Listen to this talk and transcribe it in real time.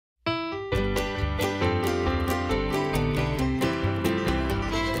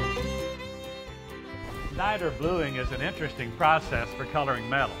Nitre bluing is an interesting process for coloring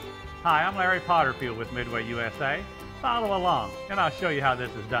metal. Hi, I'm Larry Potterfield with Midway USA. Follow along and I'll show you how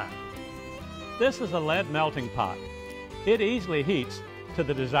this is done. This is a lead melting pot. It easily heats to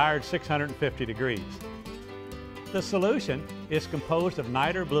the desired 650 degrees. The solution is composed of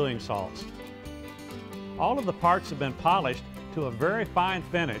Nitre bluing salts. All of the parts have been polished to a very fine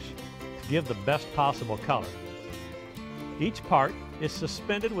finish to give the best possible color. Each part is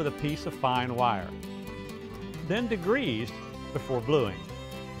suspended with a piece of fine wire, then degreased before bluing.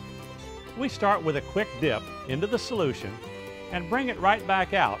 We start with a quick dip into the solution and bring it right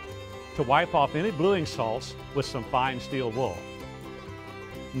back out to wipe off any bluing salts with some fine steel wool.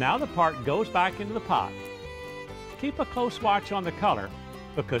 Now the part goes back into the pot. Keep a close watch on the color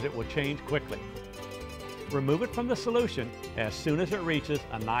because it will change quickly. Remove it from the solution as soon as it reaches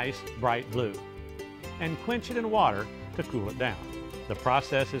a nice bright blue and quench it in water to cool it down. The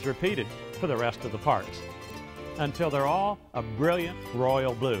process is repeated for the rest of the parts until they're all a brilliant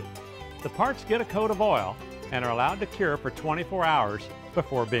royal blue. The parts get a coat of oil and are allowed to cure for 24 hours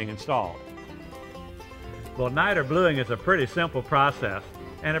before being installed. Well, Nitre bluing is a pretty simple process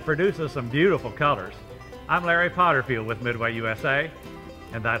and it produces some beautiful colors. I'm Larry Potterfield with Midway USA,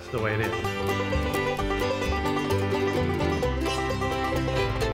 and that's the way it is.